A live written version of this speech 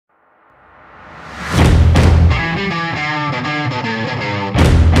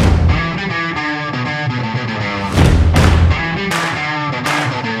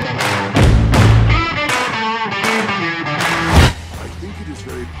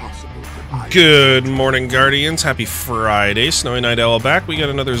Good morning, Guardians. Happy Friday. Snowy Night Owl back. We got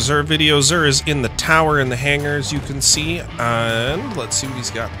another Zur video. Zur is in the tower in the hangar, as you can see. And let's see what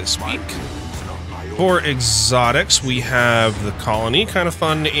he's got this week. For exotics, we have the colony, kind of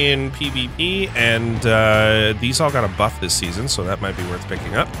fun in PvP, and these all got a buff this season, so that might be worth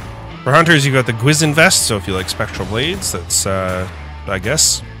picking up. For hunters, you got the Guizin Vest, so if you like spectral blades, that's, I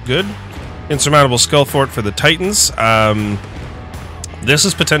guess, good. Insurmountable Skull Fort for the Titans. This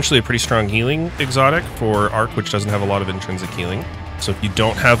is potentially a pretty strong healing exotic for Arc, which doesn't have a lot of intrinsic healing. So if you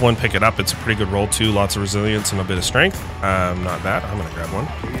don't have one, pick it up. It's a pretty good roll too. Lots of resilience and a bit of strength. Not bad. I'm going to grab one.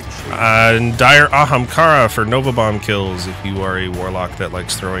 And Dire Ahamkara for Nova Bomb kills if you are a Warlock that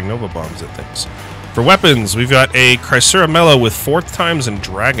likes throwing Nova Bombs at things. For weapons, we've got a Chrysura Mellow with 4th times and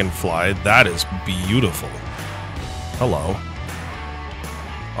Dragonfly. That is beautiful. Hello.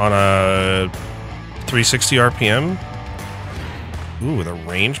 On a 360 RPM. Ooh, the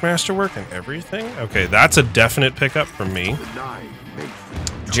range masterwork and everything? Okay, that's a definite pickup from me.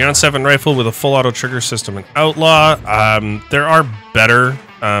 Geon 7 rifle with a full auto trigger system and Outlaw. There are better,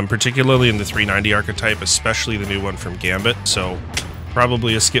 particularly in the 390 archetype, especially the new one from Gambit, so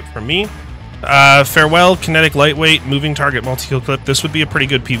probably a skip from me. Farewell, kinetic lightweight, moving target multi-kill clip. This would be a pretty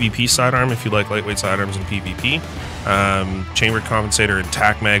good PvP sidearm if you like lightweight sidearms in PvP. Chambered compensator and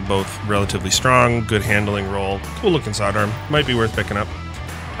tac mag, both relatively strong, good handling roll, cool looking sidearm, might be worth picking up.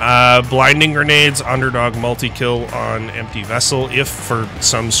 Blinding grenades, underdog multi-kill on empty vessel, if for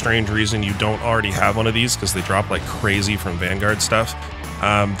some strange reason you don't already have one of these, because they drop like crazy from Vanguard stuff.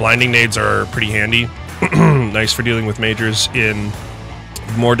 Blinding nades are pretty handy, nice for dealing with majors in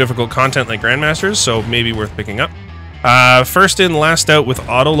more difficult content like Grandmasters, so maybe worth picking up. First in, last out with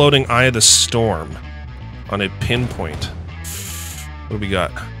auto-loading Eye of the Storm on a pinpoint. What do we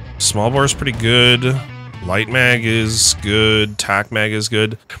got? Small bore is pretty good. Light mag is good. Tac mag is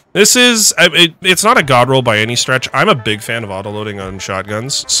good. This is... it's not a god roll by any stretch. I'm a big fan of auto-loading on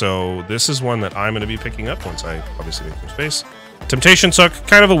shotguns, so this is one that I'm going to be picking up once I obviously make some space. Temptation Sook,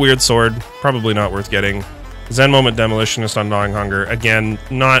 kind of a weird sword. Probably not worth getting. Zen Moment Demolitionist on Gnawing Hunger. Again,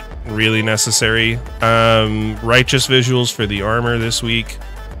 not really necessary. Righteous Visuals for the armor this week.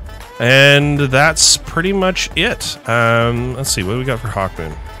 And that's pretty much it. Let's see, what do we got for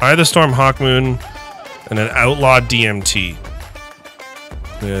Hawkmoon? Eye of the Storm Hawkmoon and an Outlaw DMT.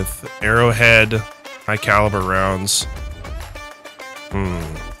 With Arrowhead, high caliber rounds.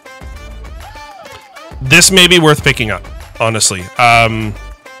 This may be worth picking up, honestly.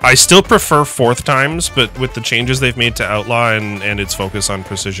 I still prefer 4th times, but with the changes they've made to Outlaw and its focus on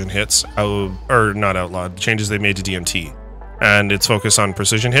precision hits, or not Outlaw, the changes they made to DMT, and its focus on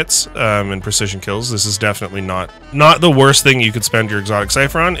precision hits and precision kills, this is definitely not the worst thing you could spend your exotic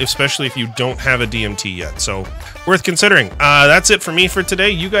cipher on, especially if you don't have a DMT yet, so worth considering. That's it for me for today.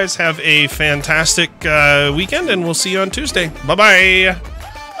 You guys have a fantastic weekend, and we'll see you on Tuesday. Bye-bye!